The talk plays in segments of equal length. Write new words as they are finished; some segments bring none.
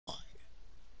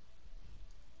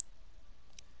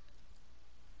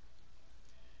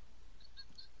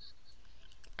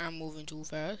I'm moving too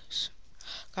fast.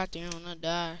 Got there on the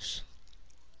dash.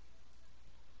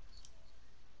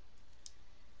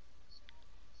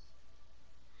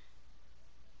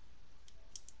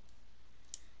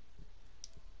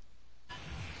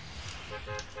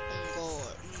 Oh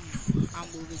God. I'm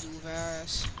moving too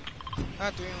fast.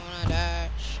 Got there on the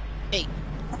dash. Hey,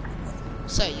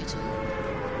 what's up, YouTube?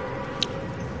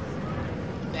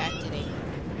 Back today.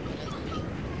 Another video.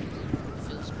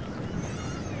 Feels good.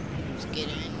 Let's get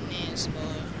in this, boy.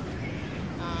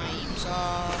 I'm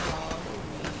sorry.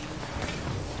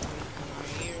 My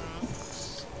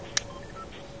heroes.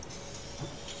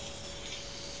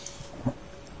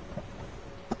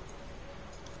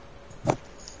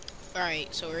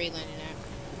 Alright, so where are you landing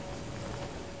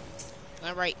at?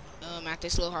 Alright, at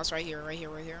this little house right here, right here.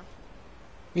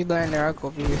 You land there, I'll go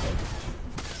for you.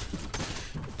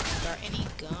 Got any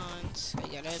guns? I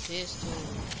got a pistol.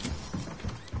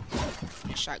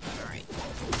 And a shotgun, alright.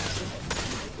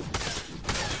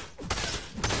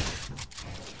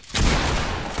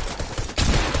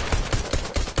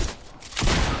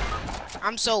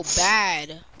 I'm so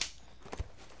bad.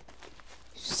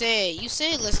 You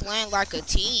said let's land like a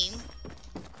team.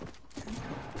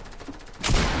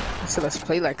 I said let's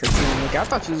play like a team, nigga. I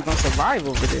thought you was gonna survive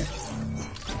over there.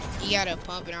 He had to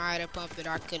pump it, I had to pump it.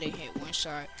 I couldn't hit one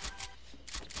shot.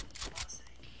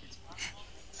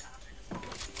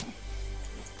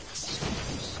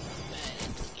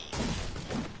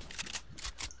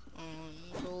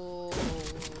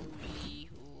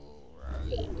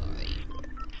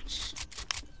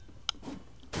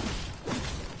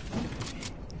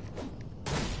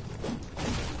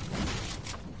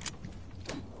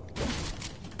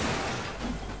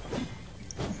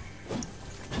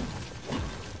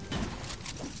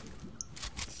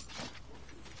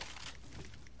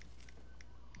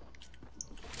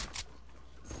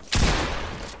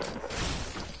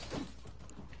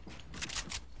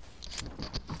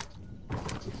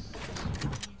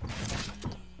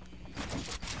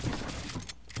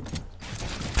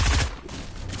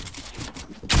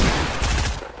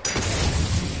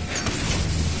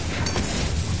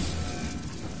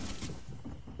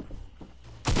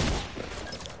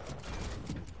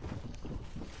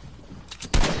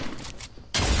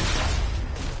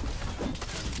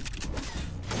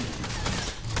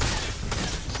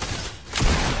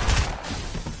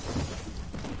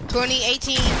 Twenty,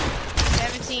 18,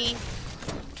 17.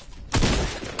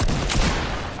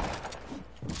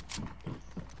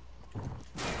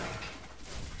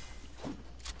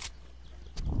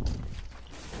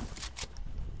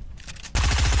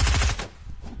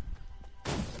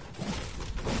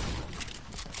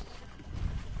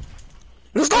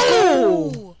 Let's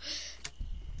go!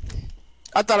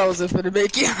 I thought I was for the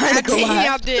make it. I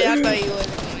did. I thought you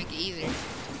wasn't gonna make it either.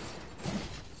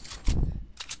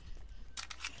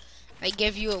 I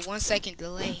gave you a 1 second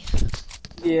delay.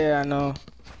 Yeah, I know.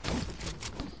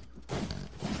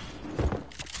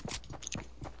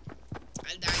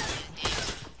 I died to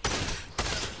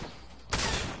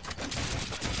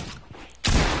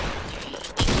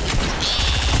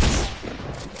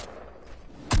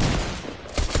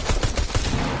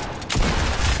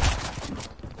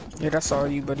Yeah, that's all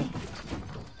you, buddy.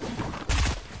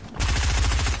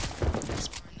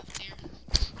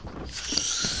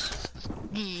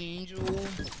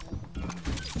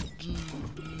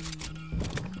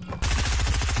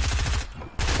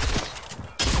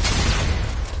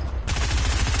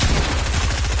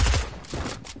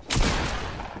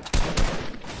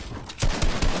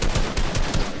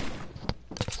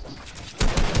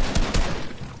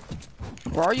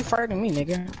 Why are you fighting me,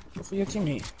 nigga? Go for your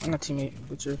teammate. I'm not teammate,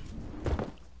 but you're...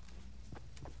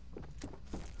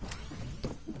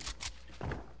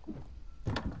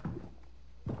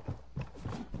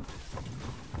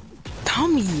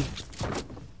 Tommy!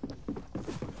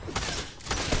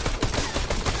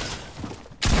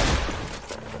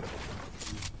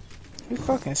 You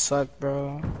fucking suck,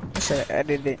 bro. I should've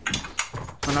edited it.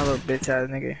 Another bitch ass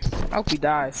nigga. I hope he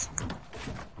dies.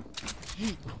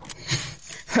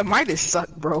 It might have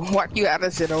sucked, bro. Why you add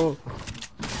that shit over?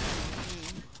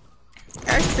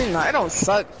 Actually, no, it don't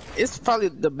suck. It's probably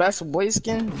the best boy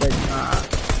skin, but nah.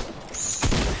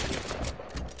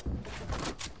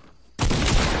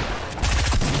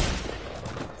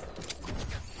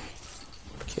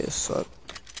 Kid suck.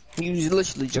 You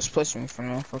literally just pushed me for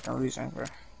no fucking reason, bro.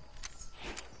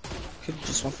 Could've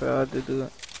just went for the other to do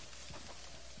it.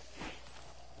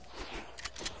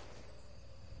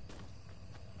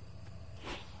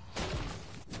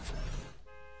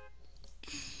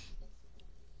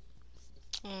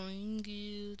 I'm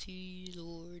guilty,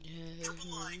 Lord have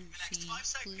mercy.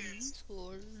 Please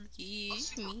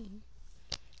forgive me.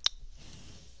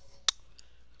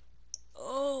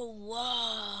 Oh,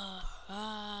 why?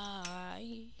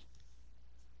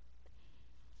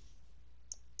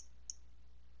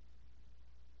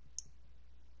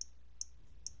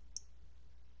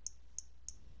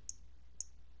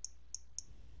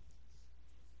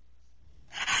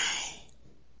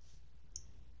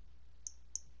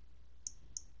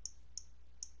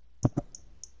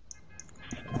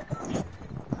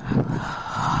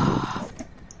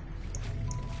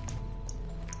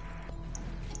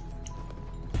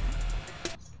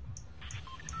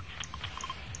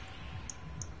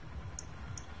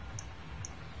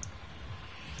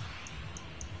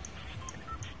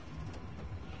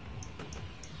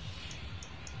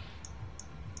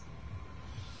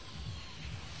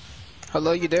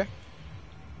 Hello, you there?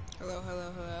 Hello,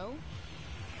 hello, hello.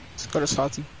 Let's go to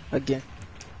Salty again.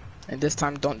 And this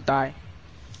time, don't die.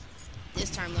 This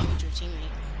time, let me with your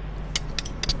teammate.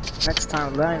 Next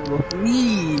time, land with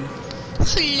me.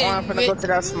 Oh, I'm Let gonna go to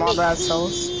that small ass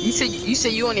house. You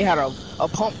said you only had a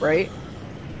pump, right?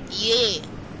 Yeah.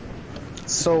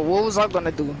 So what was I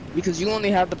gonna do? Because you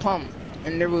only had the pump,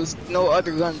 and there was no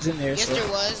other guns in there. Yes, So there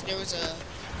was a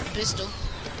pistol.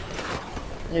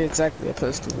 yeah, exactly, a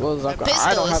pistol. What was I A gonna?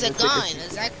 I pistol don't is have a a trigger gun, finger.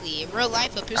 exactly. In real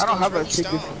life, a I pistol don't is have a really trigger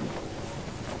strong. finger.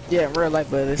 Yeah, in real life,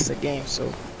 but it's a game, so I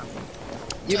mean,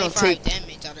 you don't 25 take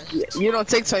damage out of you don't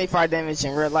take 25 damage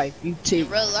in real life. You In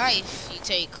take real life, you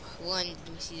take one. Let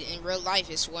me see. In real life,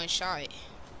 it's one shot.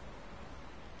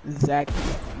 exactly,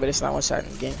 but it's not one shot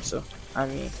in the game. So I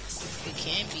mean, It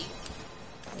can be.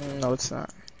 no, it's not.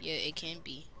 Yeah, it can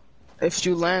be. If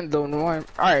you land though, no one.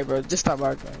 All right, bro, just stop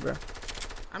arguing, bro.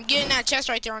 I'm getting that chest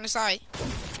right there on the side.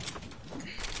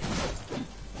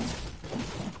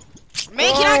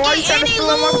 Man, can I Oh, why you get trying to any steal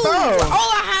my loot? stuff?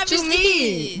 All I have What is you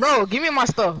mean, this. bro? Give me my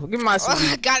stuff. Give me my All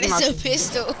I SMG. got Give me my is a SMG.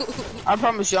 pistol. I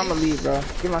promise you, I'ma leave, bro.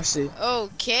 Give my shit.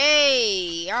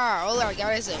 Okay. Ah, all I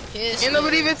got is a Ain't pistol.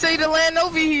 nobody even tell you to land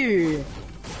over here.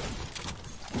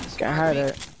 Can't hide Sorry.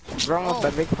 that. Wrong with Oh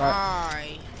that big pot.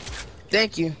 my.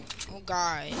 Thank you. Oh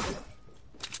god.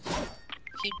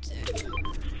 Keep that.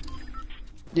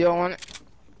 You don't want it?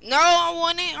 No, I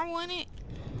want it. I want it.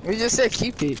 We just said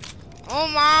keep it. Oh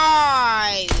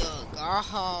my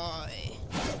god.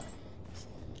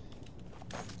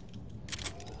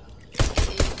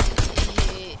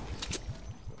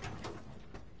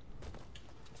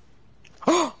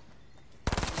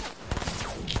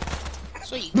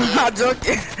 So you I get. joked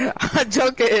it. I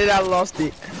joked it and I lost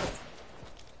it.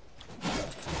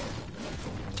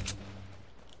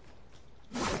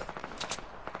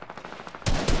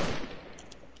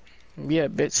 Yeah,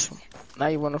 bitch. Now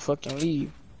you wanna fucking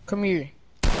leave. Come here.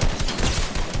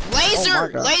 Oh my Laser!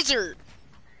 god. Laser!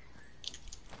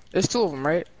 There's two of them,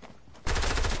 right?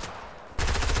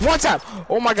 One tap.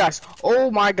 Oh my gosh.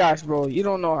 Oh my gosh, bro. You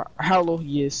don't know how low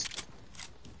he is.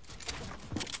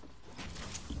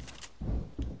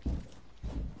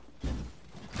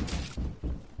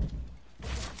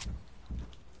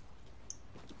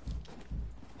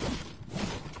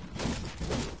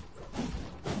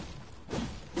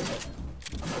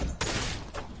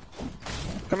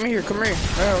 Come here, come here.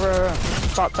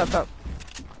 Top, top, top.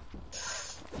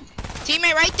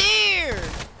 Teammate right there!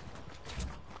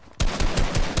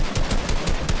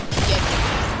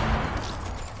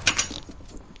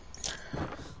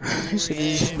 You should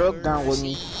have just broke down with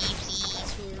me.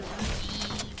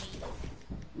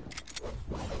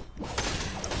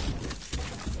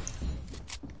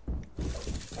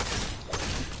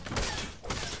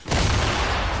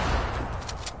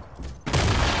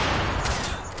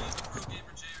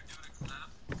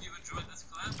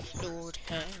 Lord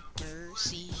have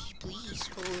mercy, please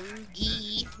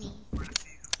forgive me.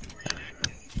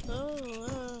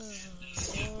 Lord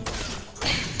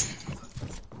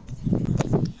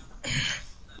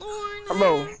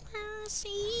Bro, have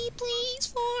mercy, please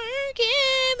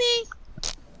forgive me.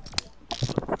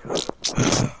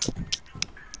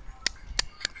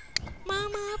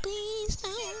 Mama, please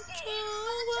don't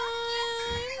trouble.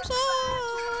 I'm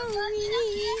sorry.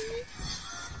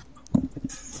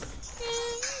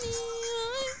 Give me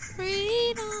my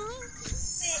freedom.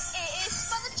 It's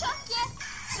for the Chuck, yeah.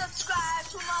 Subscribe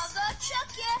to Mother Chuck,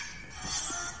 yeah.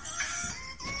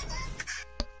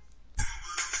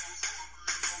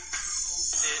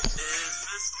 It is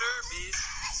Mr. Beast.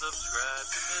 Subscribe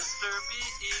to Mr.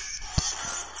 Beast.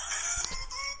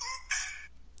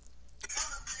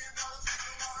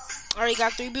 Already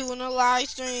got 3 people in the live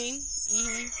stream.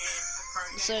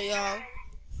 What's up, y'all?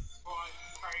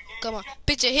 Come on,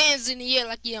 put your hands in the air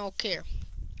like you don't care.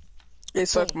 They Boom.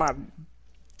 suck my.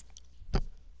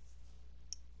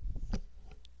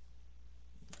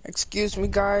 Excuse me,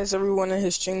 guys. Everyone in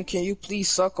his stream, can you please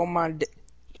suck on my dick?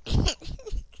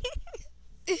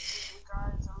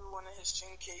 Guys, everyone in his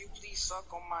stream, can you please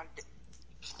suck on my dick?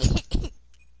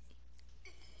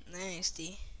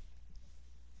 Nasty.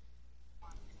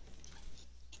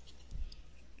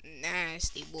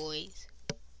 Nasty boys.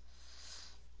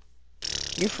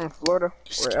 You from Florida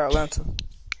or Atlanta?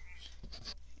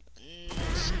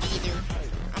 Neither.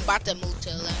 I'm about to move to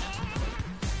Atlanta.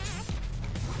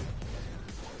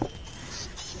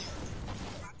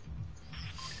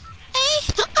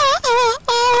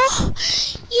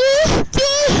 You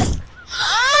did.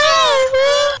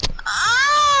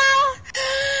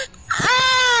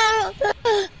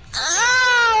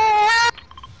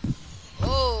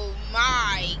 Oh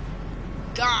my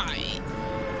god.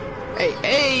 Hey,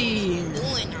 hey!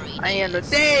 Doing all I am the days.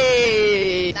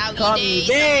 day. Now Call you me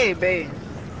days. baby.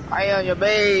 I am your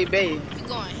baby. You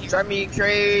going here? Drive me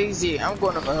crazy. I'm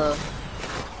going over her.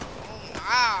 Oh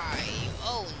my.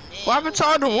 Oh man. What happened to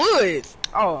all the wood?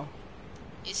 Oh,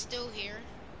 It's still here.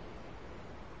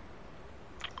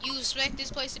 You expect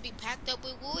this place to be packed up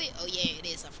with wood? Oh yeah, it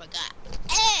is. I forgot.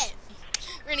 Hey!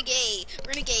 Renegade,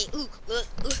 renegade. Ooh,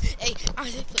 hey,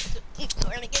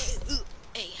 renegade. Ooh,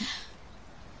 hey.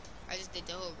 I just did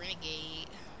the whole renegade.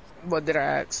 what did I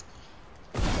ask?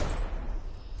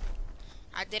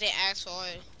 I didn't ask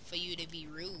for you to be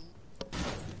rude.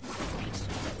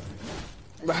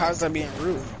 But how's that being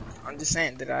rude? I'm just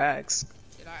saying, did I ask?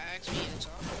 Did I ask for you to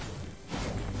talk?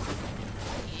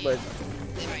 Yeah. But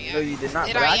Did I ask? no, you did not.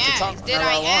 Did But I I can talk ask? Did whenever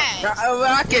I I want. ask?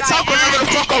 I can Did talk I whenever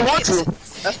the fuck I want ask? to.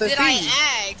 That's the Did I thing.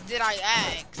 ask? Did I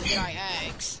ask? Did I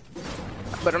ask?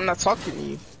 But I'm not talking to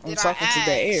you. I'm Did I talking to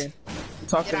the ask? air. I'm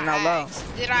talking Did I out loud.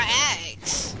 ask? Did I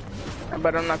ask?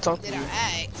 But I'm not talking Did to I you.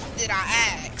 ask? Did I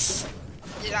ask?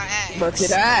 Did I ask? But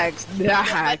did I ask? Did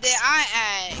I But did ask? I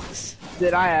ask?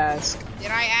 Did I ask?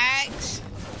 Did I ask?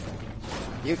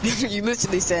 You you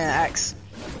literally saying ask.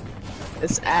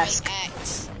 It's Did ask. I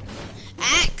ask?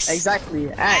 Ask?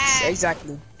 Exactly. Ask. Ask.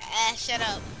 Exactly. Shut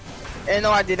up. And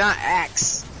no, I did not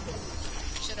ask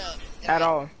Shut up. at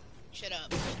all. Shut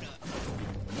up. Shut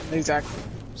up. Exactly.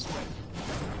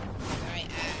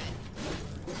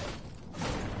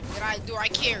 Did I ask? Do I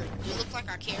care? Do you look like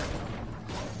I care?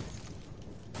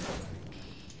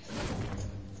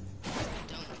 I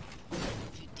don't.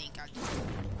 If you think I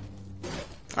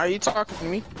do. Are you talking to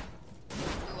me?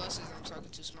 Who else is I'm talking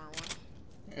to, smart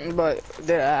one? But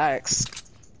did I ask?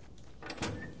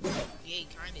 Yeah, you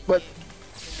kinda But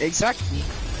did. exactly.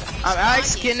 I'm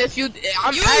asking if you.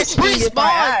 I'm You asking if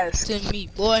I respond ask. to me,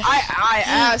 boy. I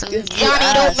ask if you Johnny,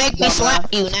 ask. don't make me dumbass.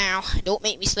 slap you now. Don't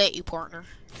make me slap you, partner.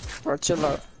 Bro, chill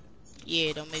out.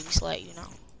 Yeah, don't make me slap you now.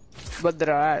 But did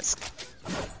I ask?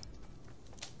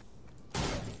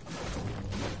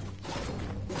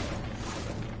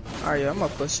 Alright, I'm gonna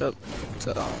push up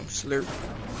to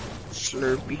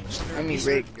Slurpee. I mean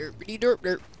rig. Derpity derp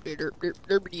derp derp derp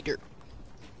derpity derp.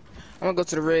 I'm gonna go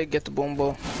to the rig, get the boom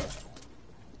ball.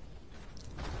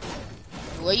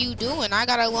 What you doing? I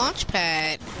got a launch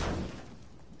pad.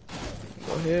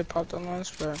 Go ahead, pop the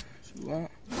launch pad if you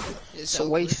want. It's a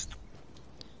over. waste.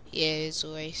 Yeah, it's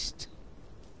a waste.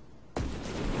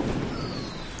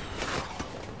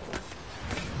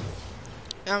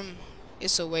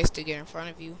 It's a waste to get in front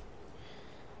of you.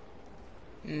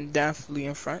 Definitely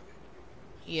in front.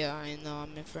 Yeah, I know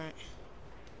I'm in front.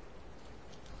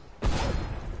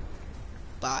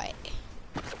 Bye.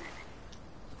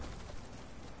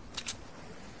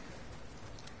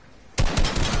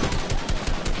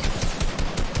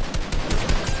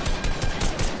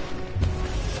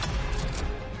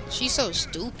 She's so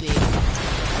stupid.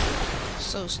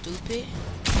 So stupid.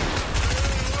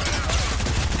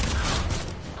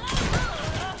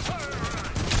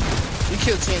 You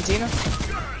killed Santina?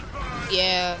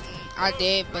 Yeah, I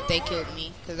did, but they killed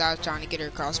me because I was trying to get her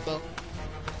crossbow.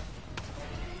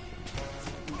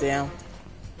 Damn.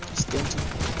 Stingy.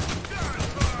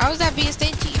 How was that being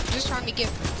stingy? I'm just trying to get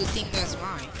the thing that's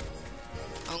mine.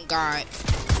 Oh God.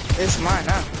 It's mine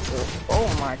now. So,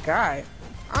 oh my god.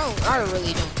 I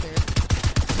really don't care.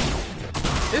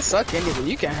 This suck anyway.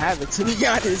 You can have it, to be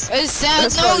honest. It's sad.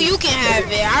 That's No, funny. you can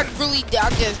have it. I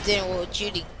just didn't want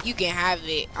you to. You can have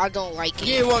it. I don't like You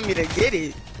it. didn't want me to get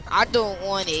it. I don't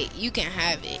want it. You can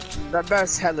have it.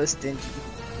 That's hella stingy.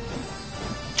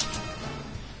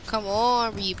 Come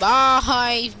on,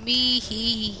 revive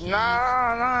me.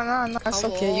 Nah. That's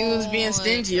Come okay. You was being on.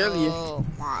 stingy earlier. Oh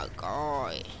my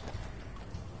God.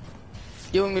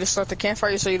 You want me to start the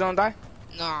campfire so you don't die?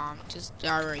 Nah, I'm just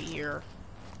die right here.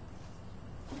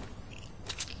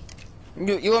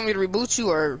 You want me to reboot you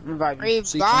or revive you?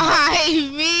 So you come back.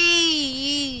 Revive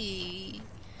me!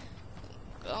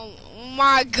 Oh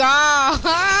my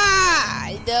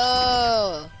god!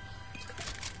 No!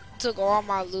 Took all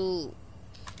my loot.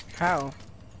 How?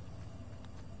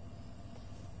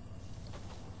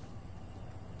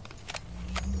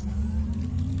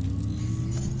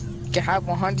 You can have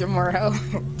 100 more health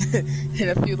and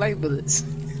a few light bullets.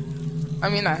 I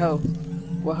mean, not health.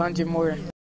 100 more.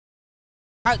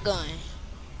 Shotgun.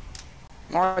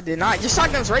 No, I did not. Your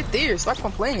shotgun's right there. Stop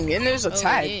complaining. And there's a Oh,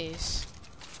 tag. it is.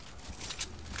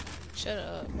 Shut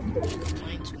up. You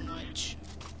complain too much.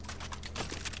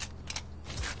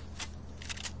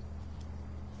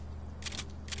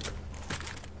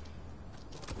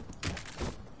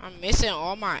 I'm missing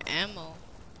all my ammo.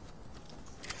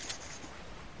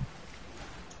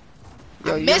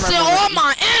 Yo, I'm you missing remember all when-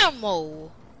 my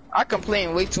ammo. I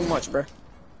complain way too much, bro.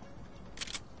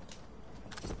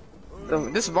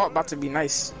 This vault about to be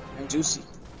nice and juicy.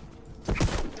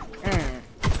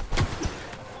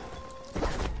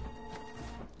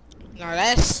 No,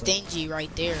 that's stingy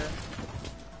right there.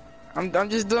 I'm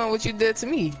just doing what you did to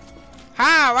me.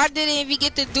 How? I didn't even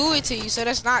get to do it to you, so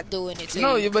that's not doing it to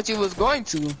No, you. but you was going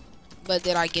to. But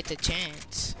did I get the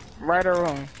chance? Right or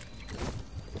wrong.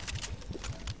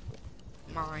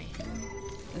 Mine.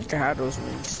 You can have those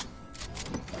rings.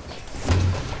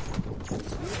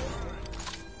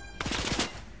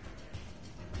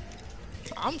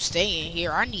 I'm staying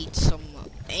here. I need some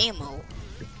ammo.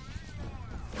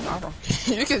 I don't.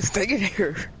 You can stay in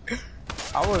here.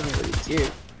 I wasn't really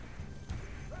care.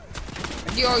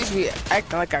 You always be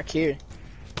acting like I care,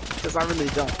 cause I really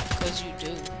don't. Cause you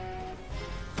do.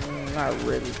 Not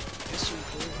really. Yes, you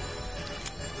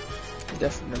do.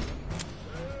 Definitely.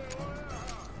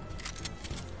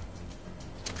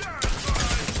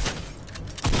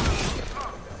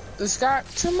 This got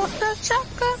too much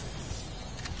chocolate.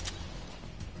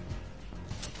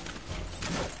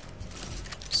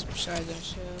 Some shotgun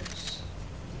shells.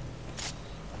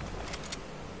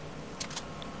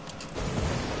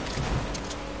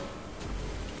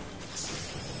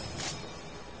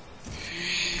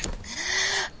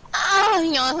 Oh,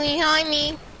 you're behind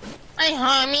me.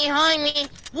 Behind me.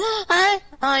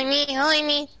 Behind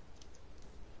me.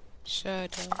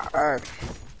 Shut up.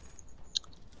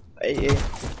 Hey.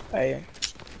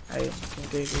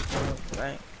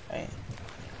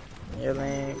 You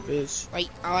lame bitch. Like,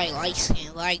 I like light skins,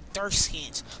 I like dark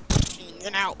skins.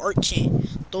 You're now arching.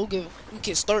 Don't give. We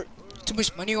can start too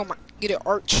much money on my. Get an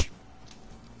arch.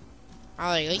 I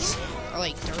like light skins. I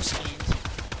like dark skins.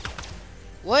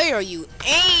 Where are you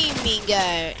aiming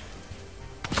at?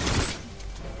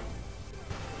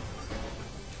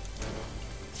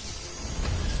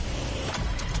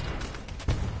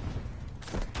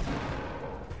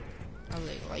 I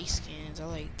like light skins. I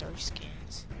like dark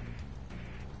skins.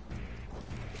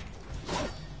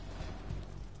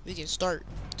 We can start.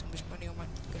 Too much money on my.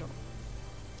 Get up.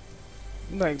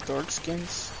 You like dark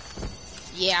skins?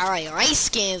 Yeah, I like light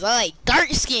skins. I like dark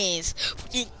skins.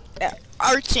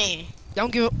 Arching.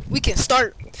 Don't give up. We can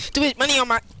start. Too much money on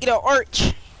my. Get an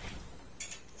arch.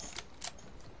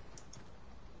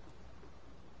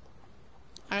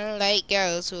 I like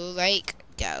girls who like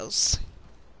girls.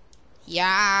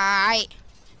 Yeah,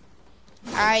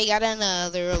 I got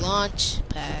another launch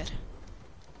pad.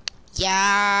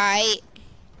 Yeah.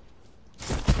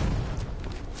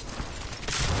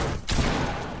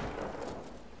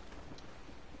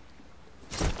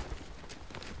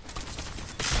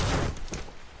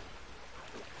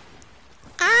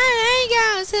 I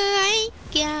like girls who like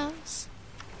girls.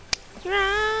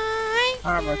 Right?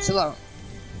 Alright, bro, chill out.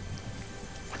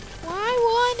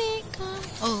 Why won't it come?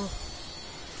 Oh.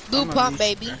 Blue I'm a pump,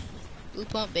 beast, baby. bro. Blue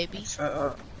pump, baby. Shut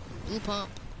up. Blue pump.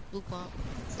 Blue pump.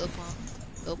 Blue pump.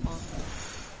 Blue pump.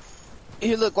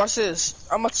 Here, look, watch this.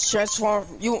 I'm about to transform.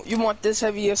 You want this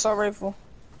heavy assault rifle?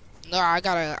 No, I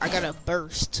got a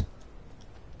burst.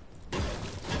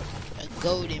 A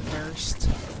golden burst.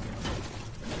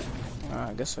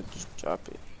 I guess I'll just drop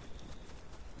it.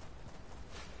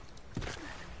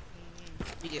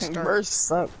 We can start.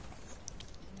 Burst up.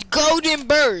 Golden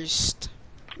burst.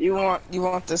 You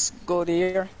want this gold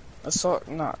here? Assault?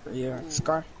 Not yeah.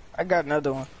 Scar. I got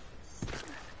another one.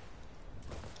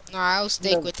 No, I'll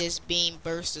stick Yeah. with this beam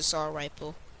burst assault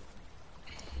rifle.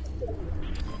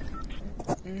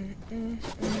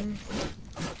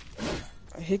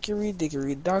 Hickory,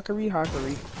 dickory, dockery,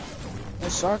 hockery.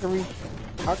 Shockery,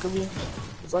 hockery,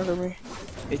 zockery.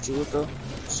 Hit you with the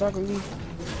shockery.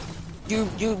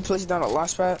 You place down a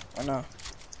launch pad or no?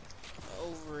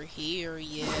 Over here,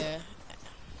 yeah.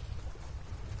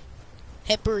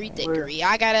 Hickory Where? dickory.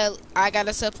 I got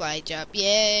a supply drop.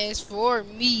 Yes, for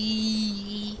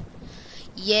me.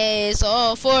 Yes,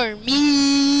 all for me.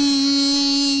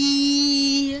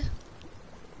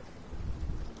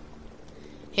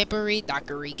 Hickory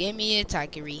dickory. Give me a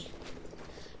tickery.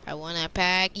 I want a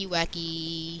packy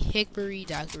wacky. Hickory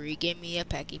dickory. Give me a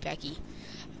packy packy.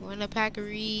 I want a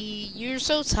packery. You're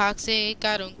so toxic.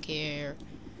 I don't care.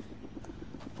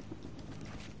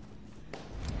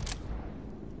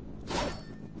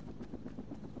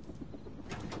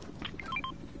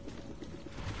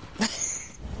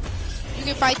 You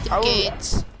can fight them I was,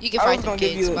 kids. You can I fight was them gonna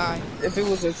give kids. you. Bye. If it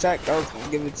was attacked, I was gonna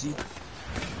give it to you.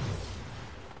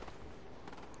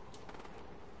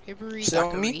 Hickory Show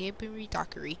dickory. me. Hickory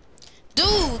dickory.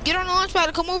 Dude, get on the launch pad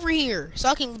and come over here so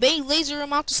I can laser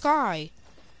him out the sky.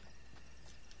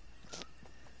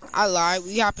 I lied.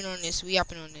 We hopping on this. We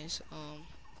hopping on this.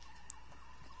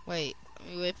 Wait. Let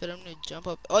me wait for them to jump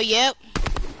up. Oh, yep.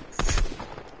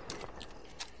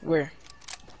 Where?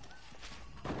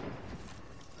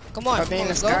 Come on. Are they in the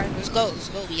Let's go. sky? Let's go. Let's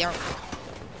go. We out.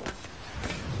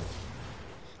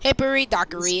 Hickory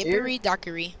dickory. You scared? Hickory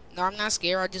dickory. No, I'm not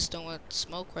scared. I just don't want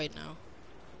smoke right now.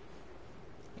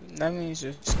 That means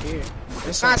you're scared.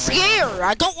 It's Not on right now. scared.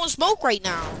 I don't want smoke right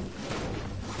now.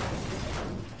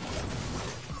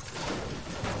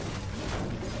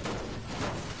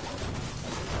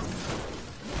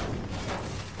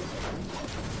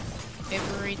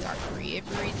 Hickory dickory.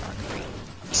 Hickory dickory.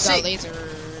 You got Sick. laser.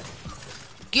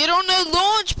 Get on the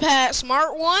launch pad,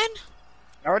 smart one.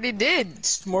 I already did.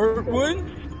 Smart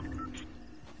one.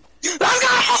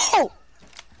 Let's go!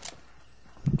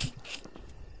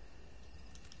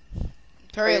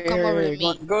 Hurry up, come over to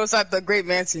me. Go inside the great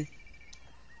mansion.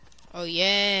 Oh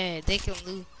yeah, they can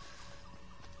loot.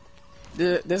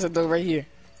 There's a door right here.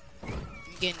 I'm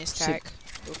getting this Shit. tag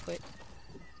real quick.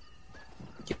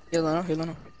 Heal on, heal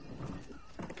on.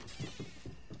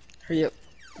 Hurry up.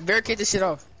 Barricade this shit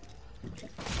off.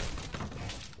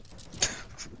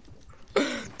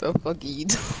 The fuck are you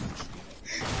doing?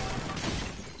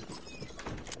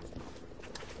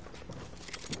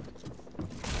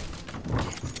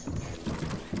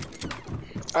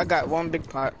 I got one big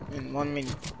pot and one mini.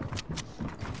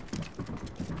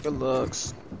 Good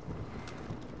looks.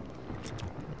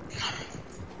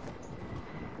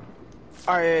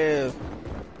 Alright, yeah.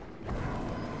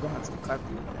 Don't have to copy.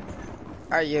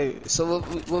 Alright, yeah. So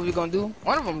what we gonna do?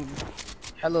 One of them,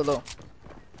 hella low.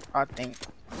 I think.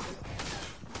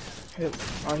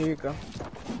 Oh, here you go.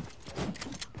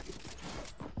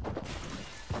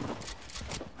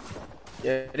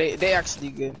 Yeah, they actually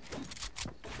good.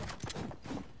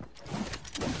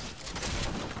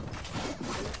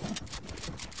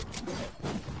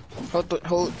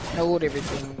 Hold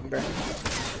everything, bro.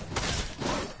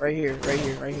 Right here, right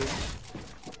here, right here.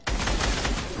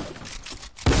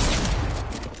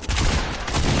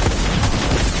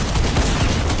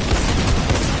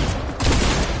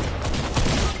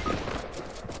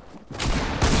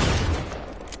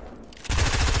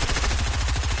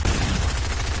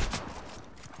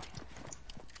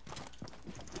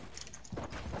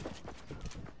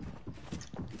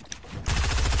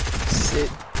 Sit.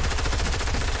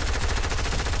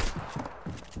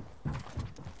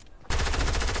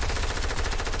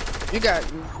 You got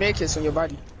medkits on your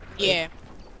body. Yeah.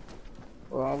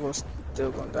 Well, I was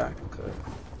still gonna die. Cause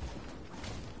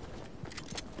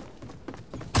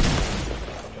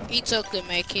He took the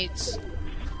med kits.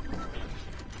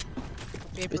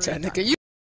 bitch, that nigga, you.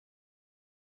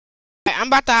 I'm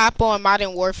about to hop on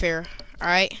Modern Warfare.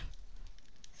 Alright?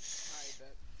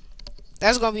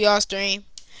 That's gonna be our stream.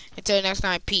 Until next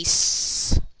time,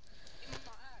 peace.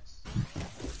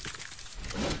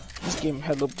 This game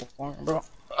hella boring, bro.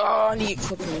 Oh, I need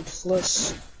fucking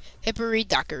plus. Hickory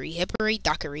dickory. Hickory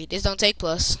dickory. This don't take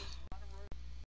plus.